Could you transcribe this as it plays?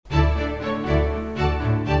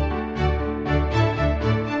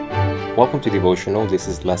Welcome to Devotional. This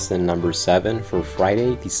is lesson number 7 for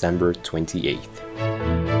Friday, December 28th.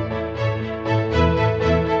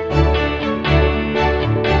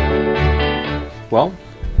 Well,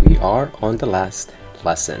 we are on the last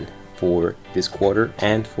lesson for this quarter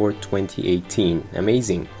and for 2018.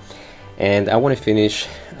 Amazing. And I want to finish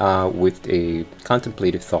with a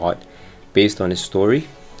contemplative thought based on a story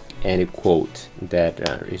and a quote that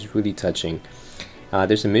is really touching.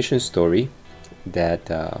 There's a mission story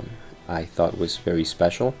that I thought was very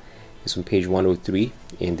special. It's on page 103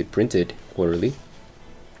 in the printed quarterly,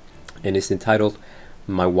 and it's entitled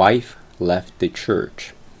 "My Wife Left the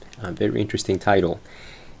Church." A very interesting title,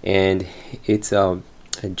 and it's a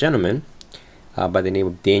gentleman by the name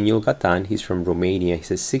of Daniel Gatan. He's from Romania.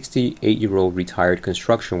 He's a 68-year-old retired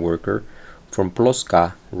construction worker from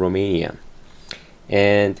Plosca, Romania,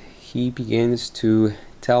 and he begins to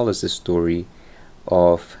tell us the story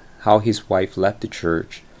of how his wife left the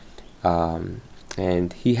church.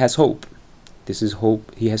 And he has hope. This is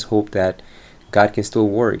hope. He has hope that God can still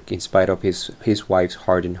work in spite of his wife's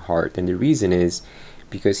hardened heart. And the reason is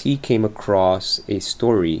because he came across a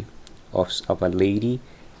story of a lady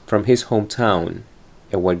from his hometown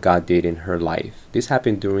and what God did in her life. This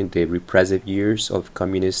happened during the repressive years of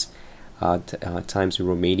communist times in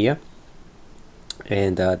Romania.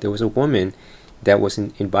 And there was a woman that was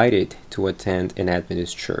invited to attend an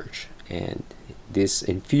Adventist church. And this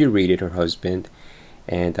infuriated her husband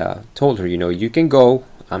and told her, you can go.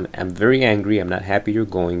 I'm very angry. I'm not happy you're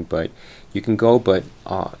going, but you can go. But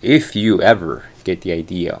if you ever get the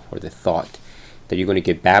idea or the thought that you're going to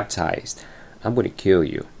get baptized, I'm going to kill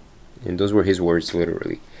you. And those were his words,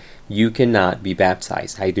 literally. You cannot be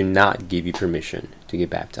baptized. I do not give you permission to get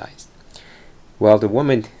baptized. Well, the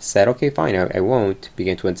woman said, okay, fine, I won't,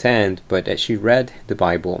 began to attend. But as she read the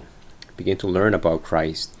Bible, began to learn about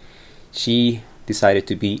Christ, she decided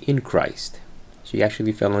to be in Christ. She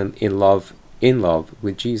actually fell in love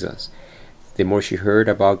with Jesus. The more she heard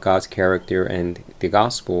about God's character and the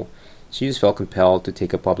gospel, she just felt compelled to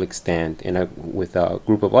take a public stand. And with a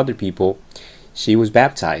group of other people, she was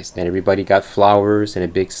baptized. And everybody got flowers and a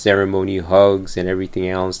big ceremony, hugs and everything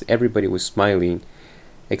else. Everybody was smiling,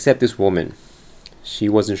 except this woman. She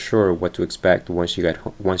wasn't sure what to expect once she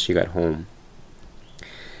got home.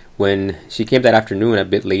 When she came that afternoon, a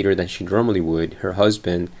bit later than she normally would, her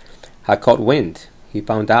husband had caught wind. He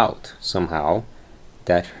found out somehow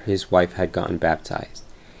that his wife had gotten baptized.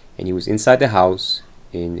 And he was inside the house,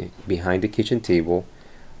 behind the kitchen table,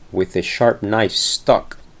 with a sharp knife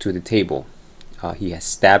stuck to the table. He had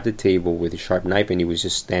stabbed the table with a sharp knife, and he was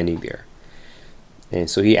just standing there. And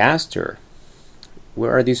so he asked her,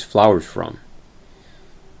 "Where are these flowers from?"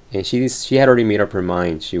 And she had already made up her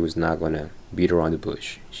mind she was not going to beat around the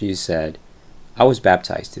bush. She said, "I was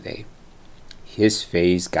baptized today." His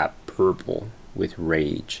face got purple with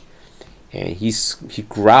rage, and he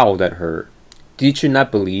growled at her, "Did you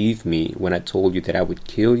not believe me when I told you that I would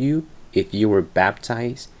kill you if you were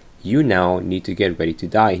baptized? You now need to get ready to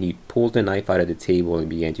die." And he pulled the knife out of the table and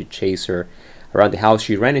began to chase her around the house.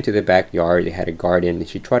 She ran into the backyard. They had a garden, and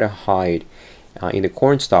she tried to hide in the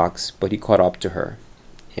corn stalks, but he caught up to her.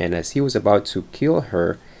 And as he was about to kill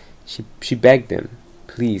her, she begged him,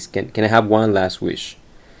 "Please, can I have one last wish?"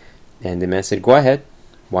 And the man said, "Go ahead,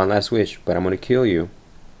 one last wish, but I'm going to kill you."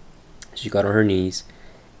 She got on her knees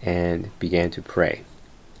and began to pray.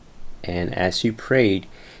 And as she prayed,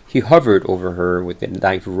 he hovered over her with the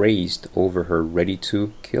knife raised over her, ready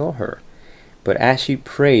to kill her. But as she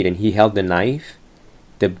prayed and he held the knife,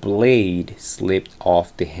 the blade slipped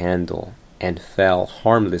off the handle and fell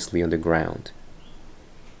harmlessly on the ground.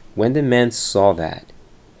 When the man saw that,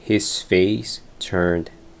 his face turned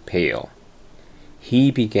pale.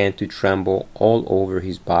 He began to tremble all over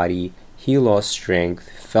his body. He lost strength,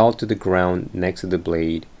 fell to the ground next to the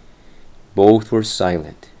blade. Both were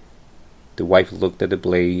silent. The wife looked at the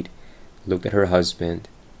blade, looked at her husband.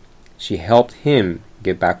 She helped him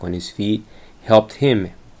get back on his feet, helped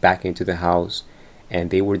him back into the house, and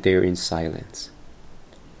they were there in silence.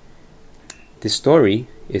 The story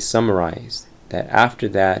is summarized that after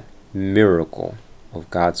that miracle of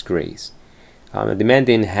God's grace, the man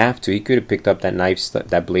didn't have to. He could have picked up that knife,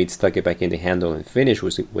 that blade, stuck it back in the handle, and finished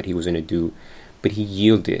what he was going to do. But he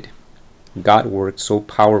yielded. God worked so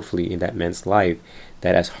powerfully in that man's life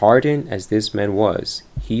that as hardened as this man was,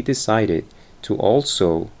 he decided to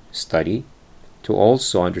also study, to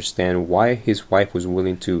also understand why his wife was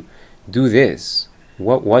willing to do this.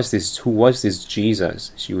 What was this? Who was this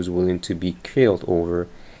Jesus she was willing to be killed over?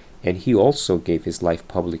 And he also gave his life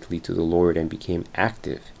publicly to the Lord and became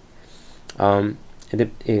active.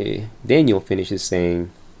 Daniel finishes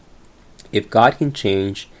saying, if God can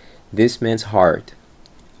change this man's heart.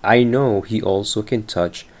 I know he also can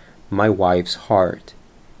touch my wife's heart.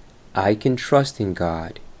 I can trust in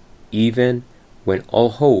God, even when all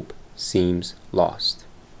hope seems lost.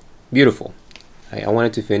 Beautiful. I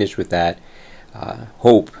wanted to finish with that.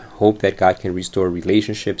 Hope that God can restore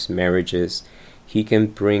relationships, marriages. He can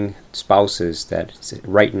bring spouses that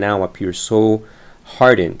right now appear so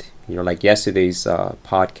hardened. Like yesterday's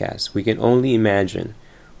podcast. We can only imagine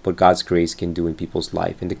what God's grace can do in people's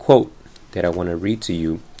life. And the quote that I want to read to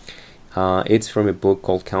you, it's from a book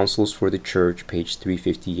called Counsels for the Church, page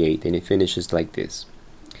 358, and it finishes like this.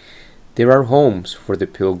 There are homes for the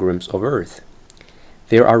pilgrims of earth.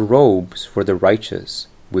 There are robes for the righteous,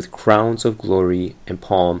 with crowns of glory and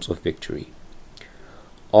palms of victory.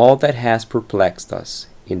 All that has perplexed us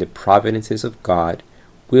in the providences of God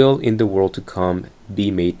will in the world to come be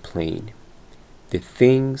made plain. The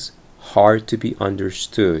things hard to be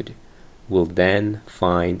understood will then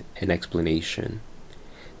find an explanation.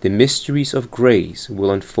 The mysteries of grace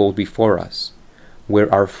will unfold before us,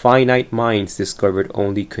 where our finite minds discovered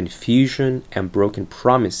only confusion and broken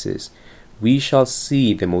promises. We shall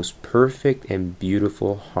see the most perfect and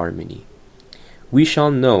beautiful harmony. We shall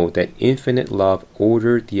know that infinite love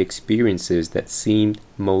ordered the experiences that seemed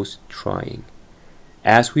most trying.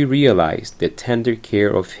 As we realize the tender care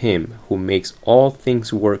of Him who makes all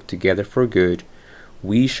things work together for good,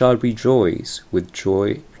 we shall rejoice with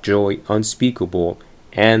joy unspeakable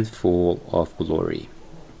and full of glory.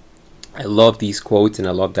 I love these quotes and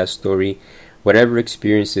I love that story. Whatever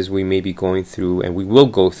experiences we may be going through and we will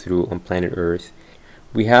go through on planet Earth,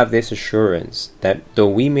 we have this assurance that though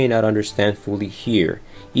we may not understand fully here,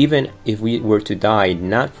 even if we were to die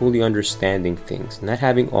not fully understanding things, not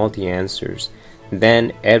having all the answers,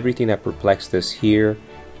 then everything that perplexed us here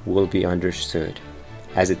will be understood.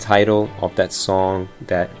 As the title of that song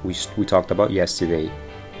that we talked about yesterday,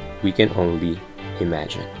 we can only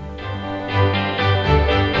imagine.